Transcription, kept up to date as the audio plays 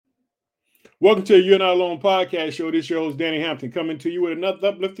Welcome to You're Not Alone podcast show. This is your host, Danny Hampton, coming to you with another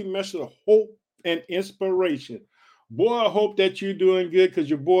uplifting message of hope and inspiration. Boy, I hope that you're doing good because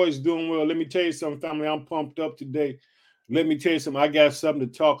your boy is doing well. Let me tell you something, family. I'm pumped up today. Let me tell you something. I got something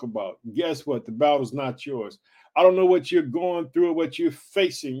to talk about. Guess what? The battle's not yours. I don't know what you're going through or what you're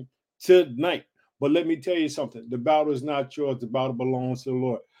facing tonight, but let me tell you something. The battle is not yours. The battle belongs to the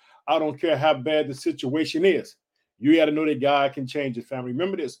Lord. I don't care how bad the situation is. You got to know that God can change it, family.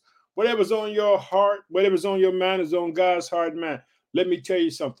 Remember this. Whatever's on your heart, whatever's on your mind is on God's heart and mind. Let me tell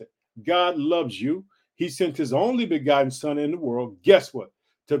you something. God loves you. He sent his only begotten son in the world. Guess what?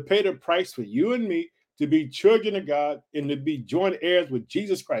 To pay the price for you and me to be children of God and to be joint heirs with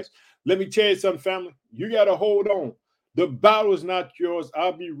Jesus Christ. Let me tell you something, family. You got to hold on. The battle is not yours.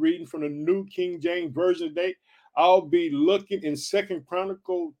 I'll be reading from the New King James Version today. I'll be looking in 2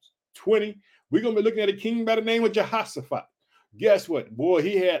 Chronicles 20. We're going to be looking at a king by the name of Jehoshaphat. Guess what? Boy,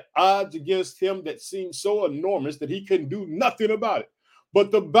 he had odds against him that seemed so enormous that he couldn't do nothing about it.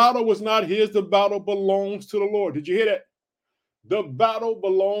 But the battle was not his. The battle belongs to the Lord. Did you hear that? The battle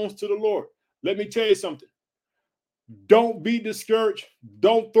belongs to the Lord. Let me tell you something. Don't be discouraged.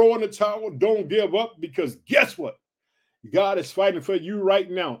 Don't throw in the towel. Don't give up because guess what? God is fighting for you right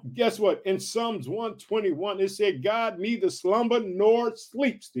now. Guess what? In Psalms 121, it said, God neither slumber nor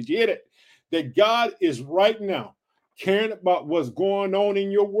sleeps. Did you hear that? That God is right now caring about what's going on in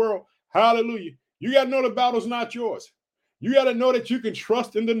your world. Hallelujah. You got to know the battle's not yours. You got to know that you can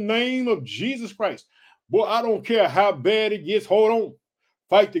trust in the name of Jesus Christ. Boy, I don't care how bad it gets. Hold on.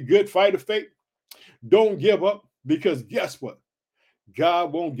 Fight the good fight of faith. Don't give up because guess what?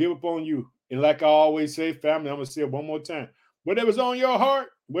 God won't give up on you. And like I always say, family, I'm going to say it one more time. Whatever's on your heart,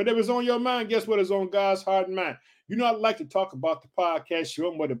 whatever's on your mind, guess what is on God's heart and mind? You know, I'd like to talk about the podcast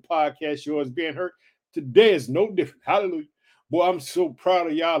show and what the podcast show is being heard. Today is no different. Hallelujah. Boy, I'm so proud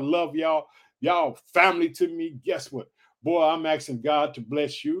of y'all. Love y'all. Y'all family to me. Guess what? Boy, I'm asking God to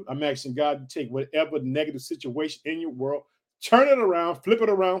bless you. I'm asking God to take whatever negative situation in your world, turn it around, flip it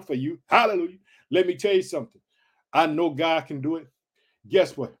around for you. Hallelujah. Let me tell you something. I know God can do it.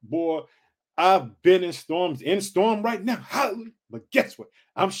 Guess what? Boy, I've been in storm right now. Hallelujah. But guess what?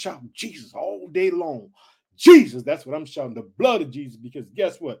 I'm shouting Jesus all day long. Jesus, that's what I'm shouting. The blood of Jesus. Because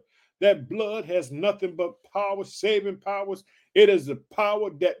guess what? That blood has nothing but power, saving powers. It is the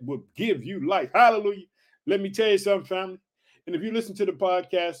power that will give you life. Hallelujah. Let me tell you something, family. And if you listen to the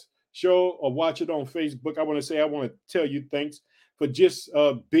podcast show or watch it on Facebook, I want to tell you thanks for just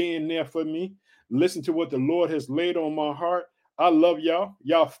being there for me. Listen to what the Lord has laid on my heart. I love y'all,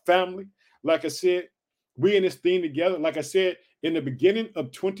 y'all family. Like I said, we in this thing together. Like I said, in the beginning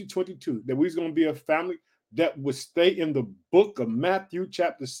of 2022, that we're going to be a family that would stay in the book of Matthew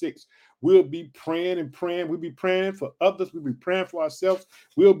chapter 6. We'll be praying and praying. We'll be praying for others. We'll be praying for ourselves.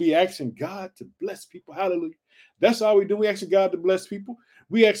 We'll be asking God to bless people. Hallelujah. That's all we do. We asking God to bless people.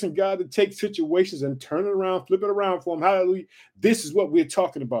 We asking God to take situations and turn it around, flip it around for them. Hallelujah. This is what we're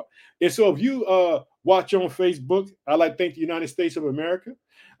talking about. And so if you watch on Facebook, I'd like to thank the United States of America.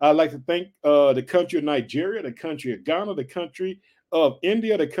 I'd like to thank the country of Nigeria, the country of Ghana, the country of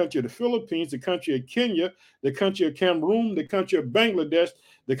India, the country of the Philippines, the country of Kenya, the country of Cameroon, the country of Bangladesh,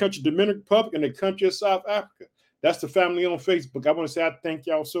 the country of Dominican Republic, and the country of South Africa. That's the family on Facebook. I want to say I thank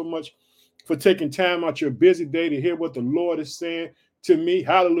y'all so much for taking time out your busy day to hear what the Lord is saying to me.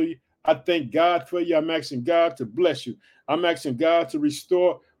 Hallelujah. I thank God for you. I'm asking God to bless you. I'm asking God to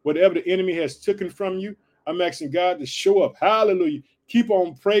restore whatever the enemy has taken from you. I'm asking God to show up. Hallelujah. Keep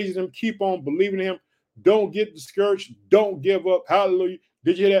on praising him. Keep on believing in him. Don't get discouraged. Don't give up. Hallelujah.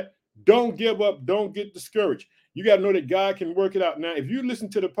 Did you hear that? Don't give up. Don't get discouraged. You got to know that God can work it out. Now, if you listen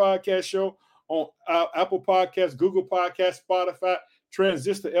to the podcast show on Apple Podcasts, Google Podcasts, Spotify,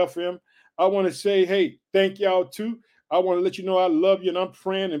 Transistor FM, I want to say, hey, thank y'all too. I want to let you know I love you and I'm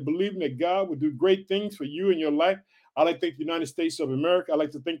praying and believing that God will do great things for you in your life. I'd like to thank the United States of America. I'd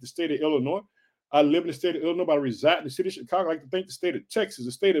like to thank the state of Illinois. I live in the state of Illinois, but I reside in the city of Chicago. I'd like to thank the state of Texas,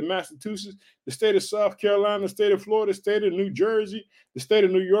 the state of Massachusetts, the state of South Carolina, the state of Florida, the state of New Jersey, the state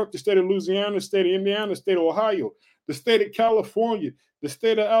of New York, the state of Louisiana, the state of Indiana, the state of Ohio, the state of California, the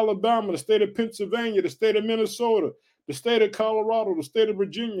state of Alabama, the state of Pennsylvania, the state of Minnesota, the state of Colorado, the state of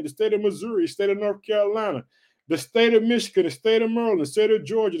Virginia, the state of Missouri, the state of North Carolina, the state of Michigan, the state of Maryland, the state of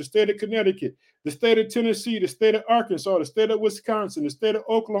Georgia, the state of Connecticut, the state of Tennessee, the state of Arkansas, the state of Wisconsin, the state of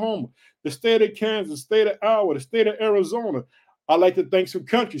Oklahoma, the state of Kansas, the state of Iowa, the state of Arizona. I'd like to thank some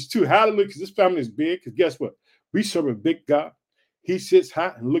countries too. Hallelujah, because this family is big. Because guess what? We serve a big God. He sits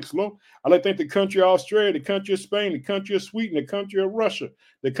high and looks low. I like to think the country of Australia, the country of Spain, the country of Sweden, the country of Russia,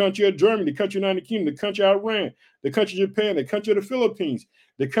 the country of Germany, the country of United Kingdom, the country of Iran, the country of Japan, the country of the Philippines,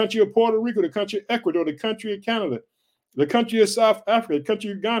 the country of Puerto Rico, the country of Ecuador, the country of Canada, the country of South Africa, the country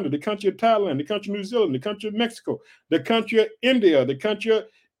of Uganda, the country of Thailand, the country of New Zealand, the country of Mexico, the country of India, the country of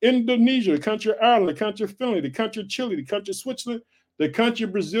Indonesia, the country of Ireland, the country of Finland, the country of Chile, the country of Switzerland, the country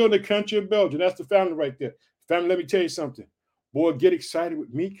of Brazil, the country of Belgium. That's the family right there. Family, let me tell you something. Boy, get excited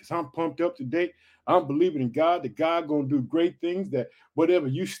with me because I'm pumped up today. I'm believing in God, that God going to do great things, that whatever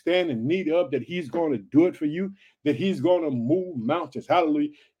you stand in need of, that he's going to do it for you, that he's going to move mountains.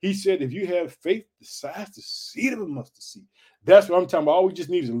 Hallelujah. He said, if you have faith the size the seed of a mustard seed, that's what I'm talking about. All we just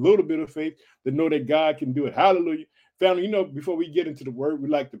need is a little bit of faith to know that God can do it. Hallelujah. Family, before we get into the word, we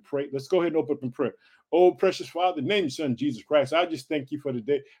like to pray. Let's go ahead and open up in prayer. Oh, precious Father, in the name of your Son, Jesus Christ, I just thank you for the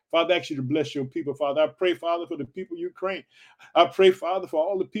day. Father, I ask you to bless your people, Father. I pray, Father, for the people of Ukraine. I pray, Father, for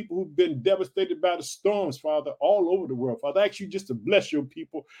all the people who've been devastated by the storms, Father, all over the world. Father, I ask you just to bless your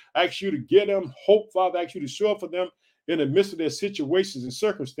people. I ask you to give them hope, Father. I ask you to show up for them in the midst of their situations and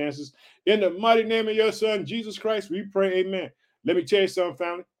circumstances. In the mighty name of your Son, Jesus Christ, we pray, amen. Let me tell you something,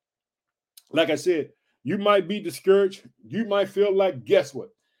 family. Like I said, you might be discouraged. You might feel like, guess what?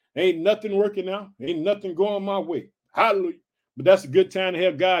 Ain't nothing working out. Ain't nothing going my way. Hallelujah. But that's a good time to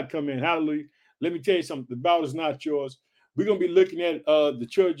have God come in. Hallelujah. Let me tell you something. The battle is not yours. We're going to be looking at the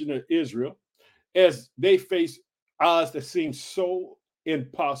children of Israel as they face odds that seem so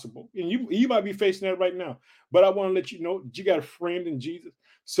impossible. And you might be facing that right now. But I want to let you know that you got a friend in Jesus,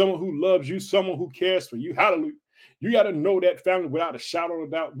 someone who loves you, someone who cares for you. Hallelujah. You got to know that, family, without a shadow of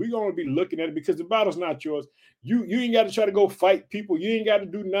a doubt. We're going to be looking at it because the battle's not yours. You ain't got to try to go fight people. You ain't got to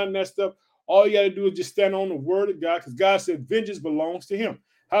do none of that stuff. All you got to do is just stand on the word of God, because God said vengeance belongs to him.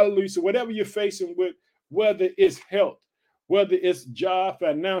 Hallelujah. So whatever you're facing with, whether it's health, whether it's job,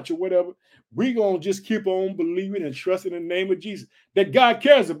 financial, whatever, we're going to just keep on believing and trusting in the name of Jesus, that God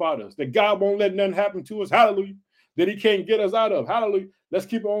cares about us, that God won't let nothing happen to us. Hallelujah. That he can't get us out of. Hallelujah. Let's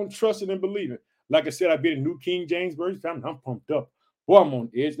keep on trusting and believing. Like I said, I've been in New King James Version. Family, I'm pumped up. Boy, I'm on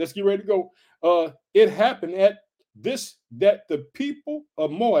the edge. Let's get ready to go. It happened at this, that the people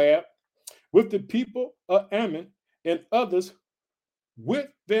of Moab with the people of Ammon and others with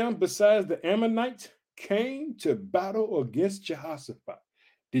them besides the Ammonites came to battle against Jehoshaphat.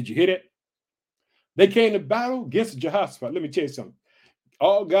 Did you hear that? They came to battle against Jehoshaphat. Let me tell you something.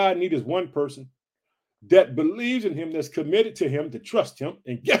 All God needs is one person that believes in him, that's committed to him, to trust him.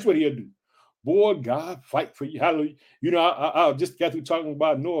 And guess what he'll do? Boy, God, fight for you. Hallelujah. I just got through talking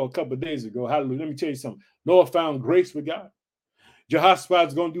about Noah a couple of days ago. Hallelujah. Let me tell you something. Noah found grace with God.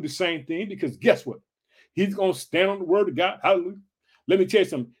 Jehoshaphat's going to do the same thing, because guess what? He's going to stand on the word of God. Hallelujah. Let me tell you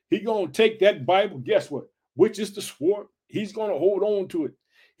something. He's going to take that Bible, guess what? Which is the sword. He's going to hold on to it.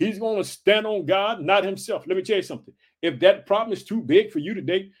 He's going to stand on God, not himself. Let me tell you something. If that problem is too big for you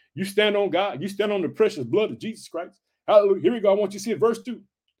today, you stand on God. You stand on the precious blood of Jesus Christ. Hallelujah. Here we go. I want you to see it. Verse 2.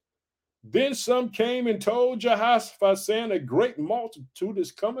 Then some came and told Jehoshaphat, saying, a great multitude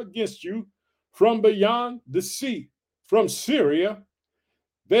has come against you from beyond the sea, from Syria.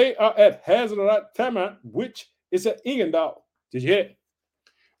 They are at Hazeroth Tamar, which is at Engadal. Did you hear it?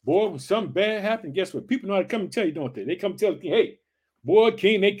 Boy, when something bad happened, guess what? People know how to come and tell you, don't they? They come tell you, hey, boy,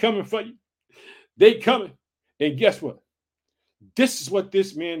 King, they coming for you. They coming. And guess what? This is what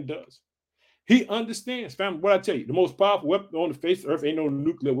this man does. He understands, family, what I tell you, the most powerful weapon on the face of the earth ain't no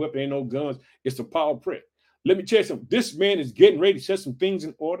nuclear weapon, ain't no guns. It's the power of prayer. Let me tell you something. This man is getting ready to set some things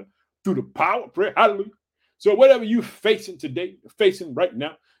in order through the power of prayer. Hallelujah. So whatever you're facing today, facing right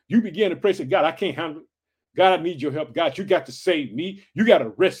now, you begin to pray, say, God, I can't handle it. God, I need your help. God, you got to save me. You got to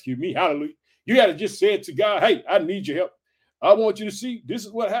rescue me. Hallelujah. You got to just say it to God, hey, I need your help. I want you to see this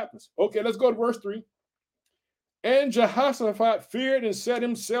is what happens. Okay, let's go to verse 3. And Jehoshaphat feared and set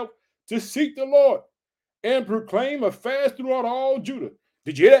himself to seek the Lord and proclaim a fast throughout all Judah.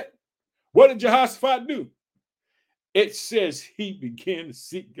 Did you hear that? What did Jehoshaphat do? It says he began to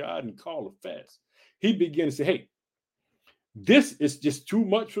seek God and call a fast. He began to say, hey, this is just too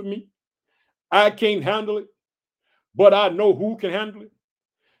much for me. I can't handle it, but I know who can handle it.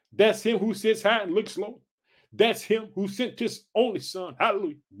 That's him who sits high and looks low. That's him who sent his only son.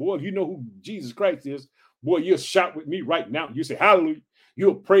 Hallelujah. Boy, if you know who Jesus Christ is, boy, you'll shout with me right now. You say, hallelujah.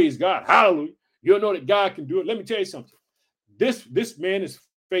 You'll praise God. Hallelujah. You'll know that God can do it. Let me tell you something. This man is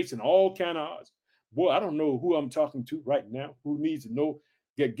facing all kind of odds. Boy, I don't know who I'm talking to right now, who needs to know.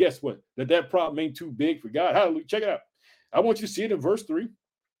 Guess what? That problem ain't too big for God. Hallelujah. Check it out. I want you to see it in verse 3.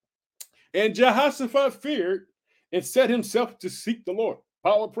 And Jehoshaphat feared and set himself to seek the Lord,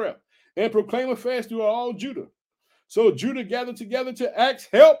 power of prayer, and proclaim a fast throughout all Judah. So Judah gathered together to ask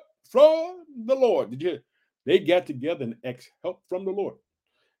help from the Lord. Did you hear? They got together and asked help from the Lord.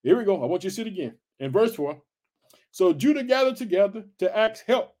 Here we go. I want you to see it again. In verse 4. So Judah gathered together to ask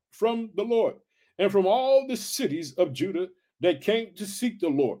help from the Lord, and from all the cities of Judah that came to seek the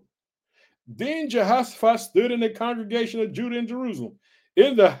Lord. Then Jehoshaphat stood in the congregation of Judah in Jerusalem,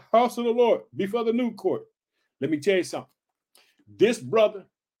 in the house of the Lord, before the new court. Let me tell you something. This brother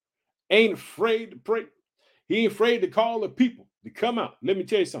ain't afraid to pray. He ain't afraid to call the people to come out. Let me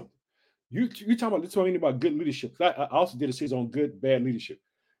tell you something. You talking about good leadership. I also did a series on good, bad leadership.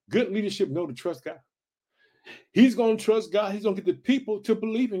 Good leadership know to trust God. He's going to trust God. He's going to get the people to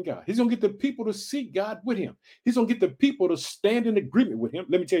believe in God. He's going to get the people to seek God with him. He's going to get the people to stand in agreement with him.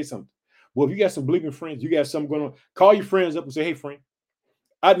 Let me tell you something. Well, if you got some believing friends, you got something going on, call your friends up and say, hey, friend,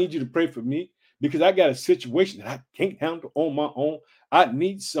 I need you to pray for me because I got a situation that I can't handle on my own. I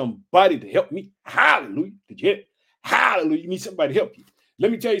need somebody to help me. Hallelujah. Did you hear it? Hallelujah. You need somebody to help you.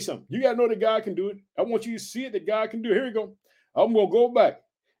 Let me tell you something. You got to know that God can do it. I want you to see it that God can do it. Here we go. I'm going to go back.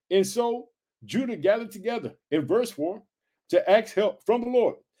 And so Judah gathered together in verse 4 to ask help from the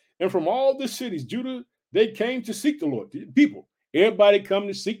Lord. And from all the cities, Judah, they came to seek the Lord. The people, everybody come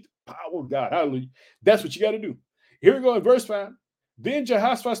to seek the power of God. Hallelujah. That's what you got to do. Here we go in verse 5. Then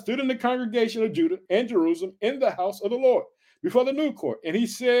Jehoshaphat stood in the congregation of Judah and Jerusalem in the house of the Lord before the new court. And he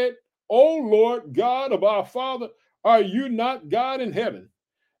said, O Lord God of our father, are you not God in heaven?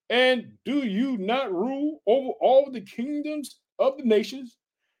 And do you not rule over all the kingdoms of the nations?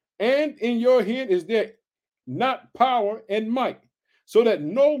 And in your hand is there not power and might, so that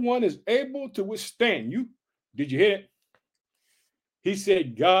no one is able to withstand you. Did you hear it? He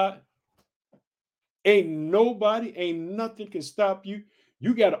said, God, ain't nobody, ain't nothing can stop you.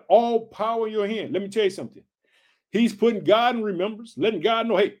 You got all power in your hand. Let me tell you something. He's putting God in remembrance, letting God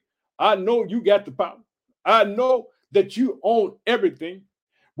know, hey, I know you got the power. I know that you own everything.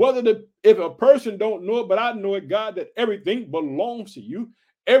 If a person don't know it, but I know it, God, that everything belongs to you.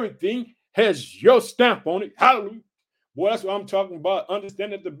 Everything has your stamp on it. Hallelujah. Boy, that's what I'm talking about.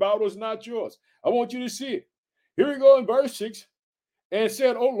 Understand that the battle is not yours. I want you to see it. Here we go in verse 6. And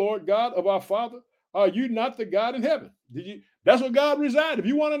said, O Lord God of our father, are you not the God in heaven? That's where God resides. If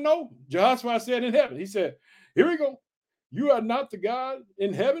you want to know, Jehoshaphat said in heaven. He said, here we go. You are not the God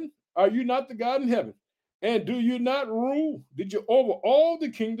in heaven? Are you not the God in heaven? And do you not rule? Did you over all the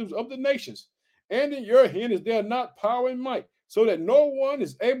kingdoms of the nations? And in your hand is there not power and might, so that no one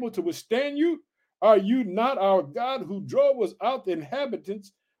is able to withstand you? Are you not our God who drove us out the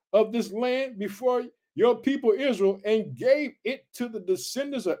inhabitants of this land before your people Israel and gave it to the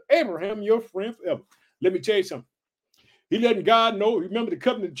descendants of Abraham, your friend forever? Let me tell you something. He letting God know, remember the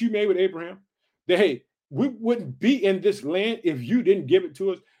covenant that you made with Abraham, that, hey, we wouldn't be in this land if you didn't give it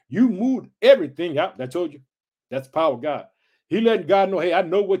to us. You moved everything out. I told you. That's the power of God. He letting God know, hey, I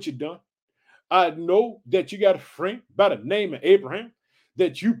know what you've done. I know that you got a friend by the name of Abraham,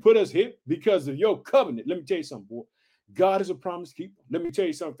 that you put us here because of your covenant. Let me tell you something, boy. God is a promise keeper. Let me tell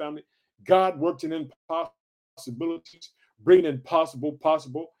you something, family. God works in impossibilities, bringing impossible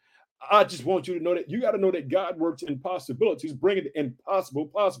possible. I just want you to know that you got to know that God works in possibilities, bringing the impossible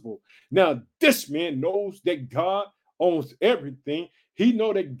possible. Now, this man knows that God owns everything. He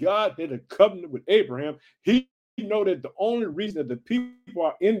know that God had a covenant with Abraham. He know that the only reason that the people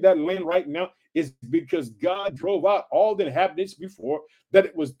are in that land right now is because God drove out all the inhabitants before, that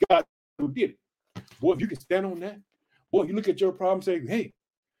it was God who did it. Boy, if you can stand on that, boy, you look at your problem and say, hey,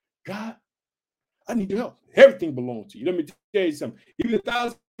 God, I need your help. Everything belongs to you. Let me tell you something. Even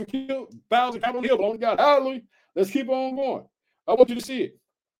 1,000 killed, 1,000 cattle on the hill belong to God. Hallelujah. Let's keep on going. I want you to see it.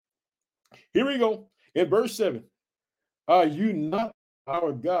 Here we go. In verse 7. Are you not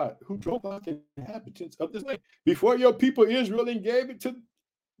our God who drove out the inhabitants of this land before your people Israel and gave it to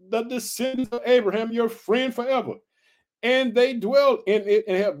the descendants of Abraham, your friend forever? And they dwelled in it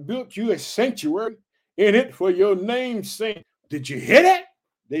and have built you a sanctuary in it for your name's sake. Did you hear that?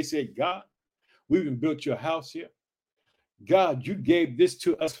 They said, God, we even built your house here. God, you gave this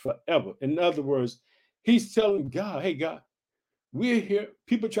to us forever. In other words, he's telling God, hey, God, we're here.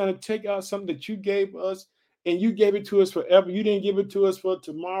 People trying to take out something that you gave us, and you gave it to us forever. You didn't give it to us for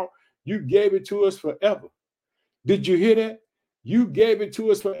tomorrow. You gave it to us forever. Did you hear that? You gave it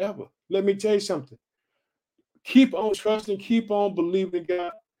to us forever. Let me tell you something. Keep on trusting, keep on believing in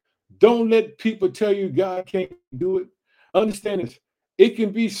God. Don't let people tell you God can't do it. Understand this. It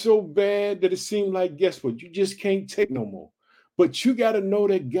can be so bad that it seems like, guess what? You just can't take no more. But you got to know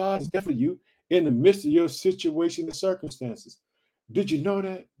that God is there for you in the midst of your situation and circumstances. Did you know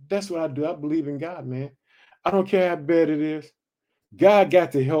that? That's what I do. I believe in God, man. I don't care how bad it is. God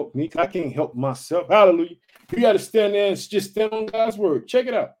got to help me. I can't help myself. Hallelujah. You got to stand there and just stand on God's word. Check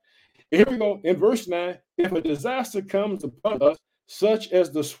it out. Here we go. In verse 9, if a disaster comes upon us, such as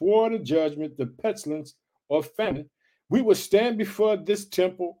the sword of judgment, the pestilence, or famine, we will stand before this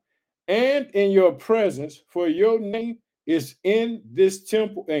temple and in your presence, for your name is in this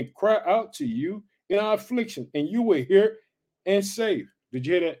temple, and cry out to you in our affliction, and you will hear and save. Did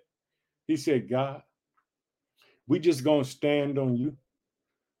you hear that? He said, God, we just going to stand on you.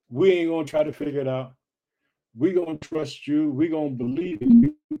 We ain't going to try to figure it out. We're going to trust you. We're going to believe in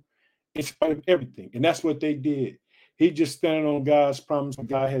you in spite of everything. And that's what they did. He just standing on God's promise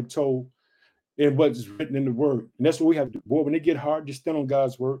God had told and what's written in the word. And that's what we have to do. Boy, when it get hard, just stand on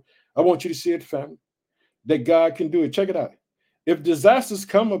God's word. I want you to see it, family, that God can do it. Check it out. If disasters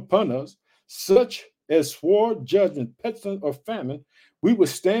come upon us, such as sword, judgment, pestilence, or famine, we will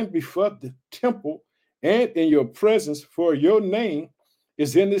stand before the temple and in your presence, for your name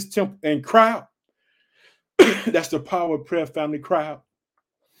is in this temple, and cry out. That's the power of prayer, family. Cry out.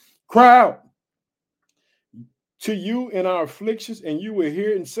 Cry out to you in our afflictions, and you will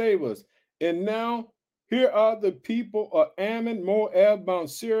hear and save us. And now here are the people of Ammon, Moab, Mount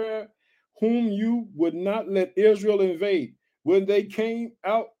Seir, whom you would not let Israel invade when they came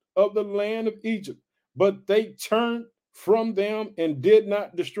out of the land of Egypt. But they turned from them and did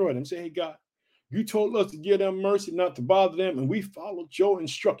not destroy them. Say, hey, God, you told us to give them mercy, not to bother them, and we followed your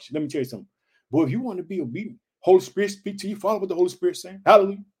instruction. Let me tell you something. Boy, if you want to be obedient, Holy Spirit speak to you, follow what the Holy Spirit is saying.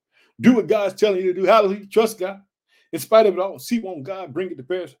 Hallelujah. Do what God's telling you to do. Hallelujah. Trust God. In spite of it all, see on God, bring it to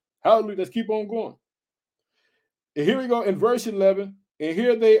pass. Hallelujah. Let's keep on going. And here we go in verse 11. And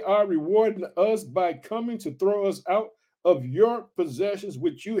here they are rewarding us by coming to throw us out of your possessions,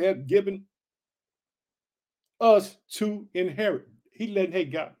 which you have given us to inherit. He let, hey,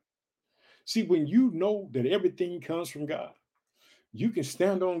 God. See, when you know that everything comes from God, you can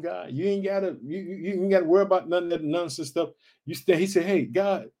stand on God. You ain't gotta, you ain't gotta worry about none of that nonsense stuff. You stand, he said, hey,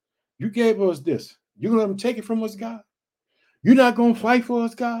 God, you gave us this. You're gonna let them take it from us, God. You're not gonna fight for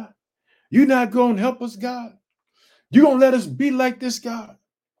us, God. You're not gonna help us, God. You're gonna let us be like this, God.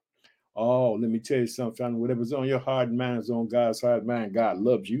 Oh, let me tell you something, family. Whatever's on your heart and mind is on God's heart and mind. God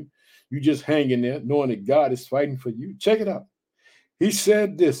loves you. You just hang in there, knowing that God is fighting for you. Check it out. He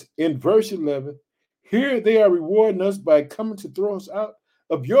said this in verse 11. Here they are rewarding us by coming to throw us out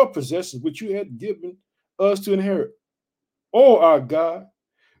of your possessions, which you had given us to inherit. Oh, our God,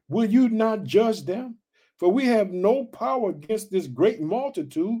 will you not judge them? For we have no power against this great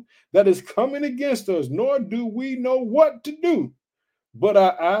multitude that is coming against us, nor do we know what to do. But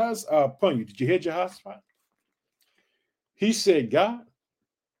our eyes are upon you. Did you hear Jehoshaphat? He said, God,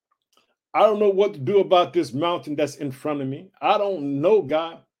 I don't know what to do about this mountain that's in front of me. I don't know,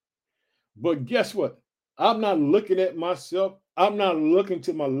 God. But guess what? I'm not looking at myself. I'm not looking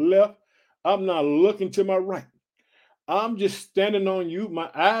to my left. I'm not looking to my right. I'm just standing on you. My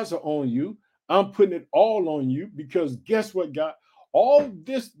eyes are on you. I'm putting it all on you because guess what, God? All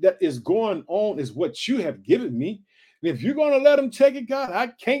this that is going on is what you have given me. And if you're going to let them take it, God, I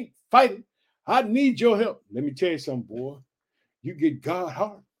can't fight it. I need your help. Let me tell you something, boy. You get God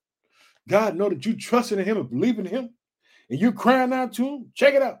hard. God know that you trusting in him and believing in him. And you're crying out to him.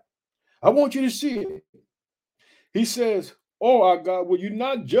 Check it out. I want you to see it. He says, oh, our God, will you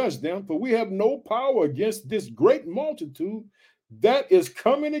not judge them? For we have no power against this great multitude that is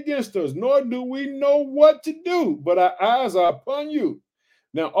coming against us, nor do we know what to do, but our eyes are upon you.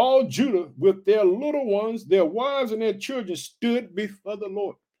 Now all Judah with their little ones, their wives and their children stood before the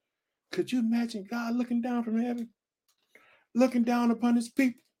Lord. Could you imagine God looking down from heaven, looking down upon his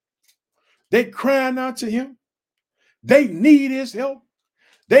people? They crying out to him. They need his help.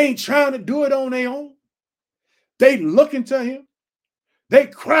 They ain't trying to do it on their own. They looking to him. They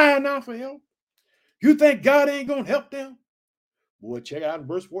crying out for help. You think God ain't going to help them? Boy, check out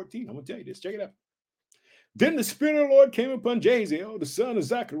verse 14. I'm going to tell you this. Check it out. Then the Spirit of the Lord came upon Jaziel, the son of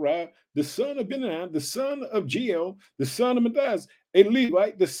Zechariah, the son of Benaiah, the son of Jeiel, the son of Matthias, a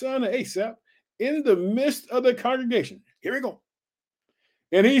Levite, the son of Asaph, in the midst of the congregation. Here we go.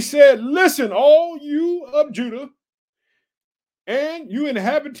 And he said, listen, all you of Judah, and you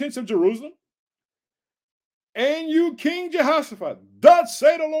inhabitants of Jerusalem, and you King Jehoshaphat, thus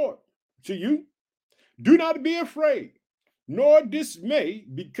say the Lord to you, do not be afraid, nor dismay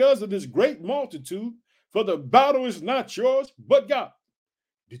because of this great multitude, for the battle is not yours, but God.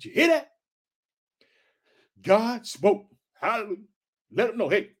 Did you hear that? God spoke. Hallelujah. Let them know,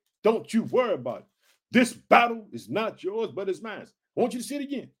 hey, don't you worry about it. This battle is not yours, but it's mine. I want you to see it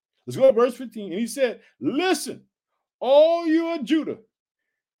again. Let's go to verse 15. And he said, listen, all you of Judah,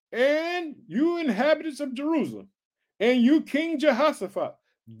 and you inhabitants of Jerusalem, And you, King Jehoshaphat,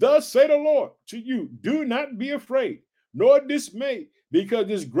 thus say the Lord to you, do not be afraid, nor dismayed, because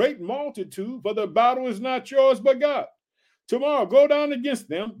this great multitude, for the battle is not yours, but God. Tomorrow, go down against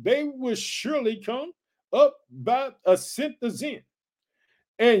them. They will surely come up by ascent the Zin,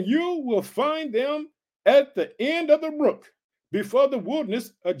 and you will find them at the end of the brook, before the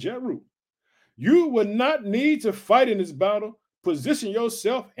wilderness of Jeru. You will not need to fight in this battle. Position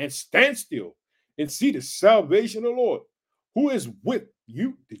yourself and stand still and see the salvation of the Lord, who is with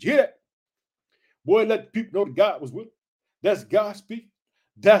you. Did you hear that? Boy, let the people know that God was with them. That's God speaking.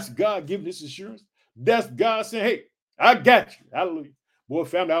 That's God giving this assurance. That's God saying, hey, I got you. Hallelujah. Boy,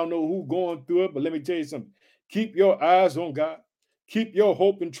 family, I don't know who's going through it, but let me tell you something. Keep your eyes on God. Keep your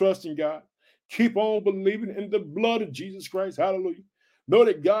hope and trust in God. Keep on believing in the blood of Jesus Christ. Hallelujah. Know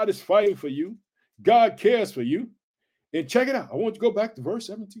that God is fighting for you. God cares for you. And check it out. I want you to go back to verse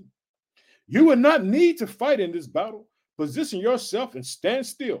 17. You will not need to fight in this battle. Position yourself and stand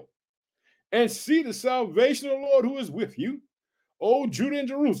still and see the salvation of the Lord who is with you. O Judah and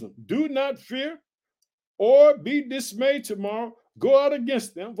Jerusalem, do not fear or be dismayed tomorrow. Go out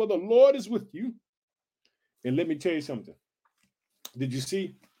against them, for the Lord is with you. And let me tell you something. Did you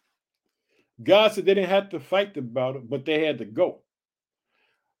see? God said they didn't have to fight the battle, but they had to go.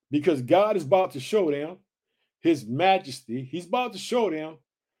 Because God is about to show them his majesty. He's about to show them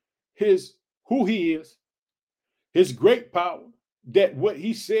who he is, his great power, that what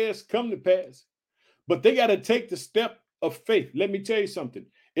he says come to pass. But they got to take the step of faith. Let me tell you something.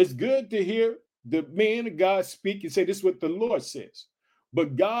 It's good to hear the man of God speak and say, this is what the Lord says.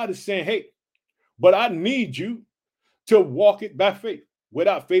 But God is saying, hey, but I need you to walk it by faith.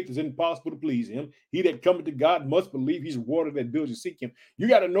 Without faith, it's impossible to please him. He that cometh to God must believe he's a water that builds and seek him. You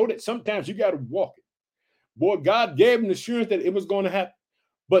got to know that sometimes you got to walk it. Boy, God gave them the assurance that it was going to happen.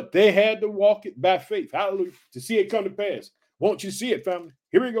 But they had to walk it by faith. Hallelujah. To see it come to pass. Won't you see it, family?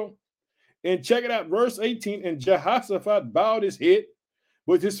 Here we go. And check it out. Verse 18. And Jehoshaphat bowed his head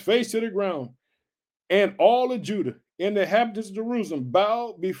with his face to the ground. And all of Judah and the inhabitants of Jerusalem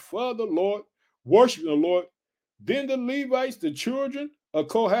bowed before the Lord, worshiping the Lord. Then the Levites, the children of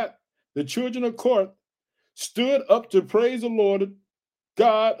Kohath, the children of Korah, stood up to praise the Lord,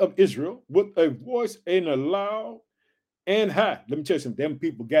 God of Israel, with a voice in a loud and high. Let me tell you something. Them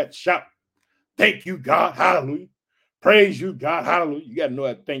people got shout. Thank you, God. Hallelujah. Praise you, God. Hallelujah. You got to know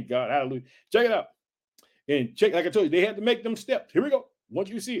how to thank God. Hallelujah. Check it out. And check, like I told you, they had to make them steps. Here we go. I want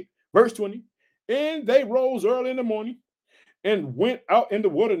you to see it. Verse 20. And they rose early in the morning and went out in the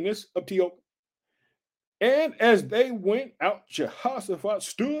wilderness of Teop. And as they went out, Jehoshaphat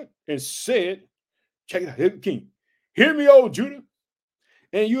stood and said, check it out, here's the king. Hear me, O Judah,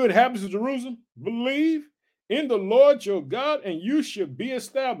 and you inhabitants of Jerusalem, believe in the Lord your God, and you shall be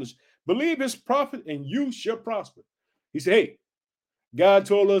established. Believe his prophet, and you shall prosper. He said, hey, God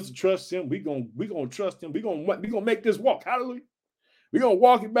told us to trust him. We're gonna trust him. We're gonna make this walk. Hallelujah. We're gonna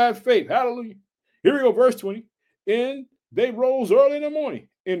walk it by faith. Hallelujah. Here we go, verse 20. And they rose early in the morning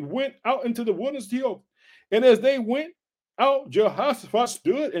and went out into the wilderness of Teop. And as they went out, Jehoshaphat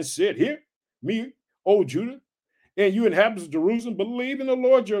stood and said, hear me, O Judah, and you inhabitants of Jerusalem, believe in the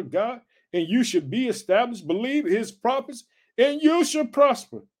Lord your God, and you should be established. Believe his prophets, and you shall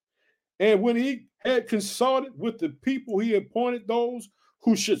prosper. And when he had consulted with the people, he appointed those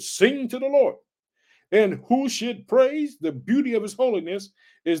who should sing to the Lord and who should praise the beauty of his holiness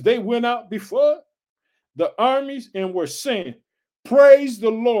as they went out before the armies and were saying, praise the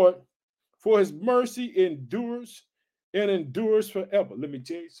Lord, for his mercy endures and endures forever. Let me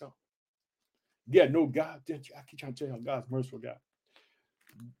tell you something. Yeah, no, God, I keep trying to tell you how God's merciful God.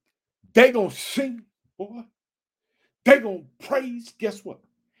 They're going to sing, boy. They're going to praise. Guess what?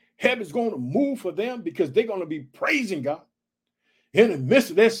 Heaven's going to move for them because they're going to be praising God in the midst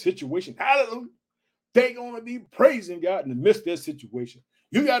of their situation. Hallelujah. They're going to be praising God in the midst of their situation.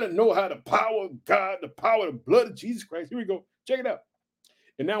 You got to know how the power of God, the power of the blood of Jesus Christ. Here we go. Check it out.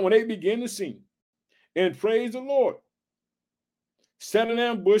 And now when they begin to sing and praise the Lord, set an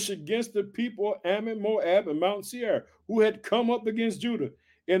ambush against the people of Ammon, Moab, and Mount Seir, who had come up against Judah,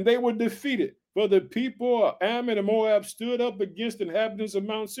 and they were defeated. For the people of Ammon and Moab stood up against the inhabitants of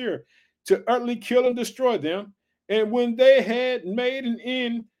Mount Seir to utterly kill and destroy them. And when they had made an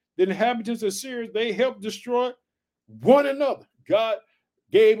end, the inhabitants of Seir, they helped destroy one another. God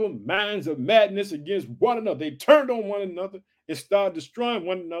gave them minds of madness against one another. They turned on one another and started destroying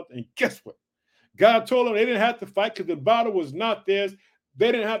one another. And guess what? God told them they didn't have to fight because the battle was not theirs.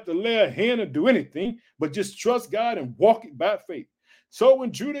 They didn't have to lay a hand or do anything, but just trust God and walk it by faith. So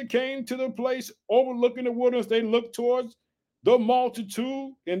when Judah came to the place overlooking the wilderness, they looked towards the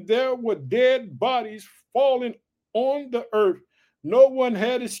multitude, and there were dead bodies falling on the earth. No one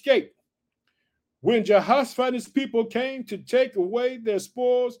had escaped. When Jehoshaphat and his people came to take away their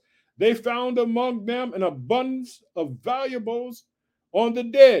spoils, they found among them an abundance of valuables on the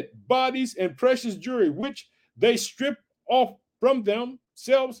dead, bodies and precious jewelry, which they stripped off from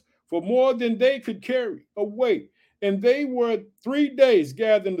themselves for more than they could carry away. And they were 3 days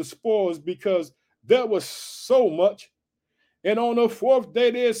gathering the spoils because there was so much. And on the 4th day,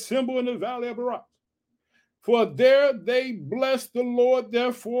 they assembled in the valley of Barak. For there they blessed the Lord.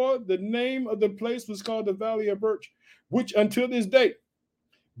 Therefore, the name of the place was called the Valley of Birch, which until this day.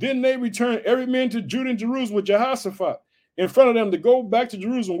 Then they returned every man to Judah and Jerusalem with Jehoshaphat in front of them to go back to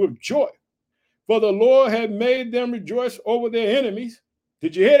Jerusalem with joy. For the Lord had made them rejoice over their enemies.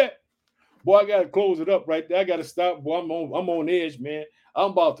 Did you hear that? Boy, I got to close it up right there. I got to stop. Boy, I'm on edge, man.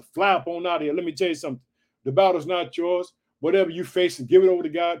 I'm about to fly up on out of here. Let me tell you something. The battle's not yours. Whatever you face, give it over to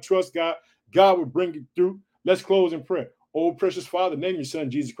God. Trust God. God will bring you through. Let's close in prayer. Oh, precious Father, name your Son,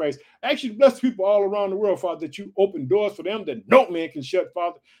 Jesus Christ. Actually, bless people all around the world, Father, that you open doors for them that no man can shut,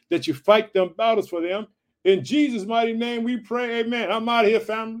 Father, that you fight them battles for them. In Jesus' mighty name we pray, amen. I'm out of here,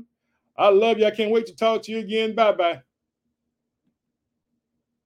 family. I love you. I can't wait to talk to you again. Bye-bye.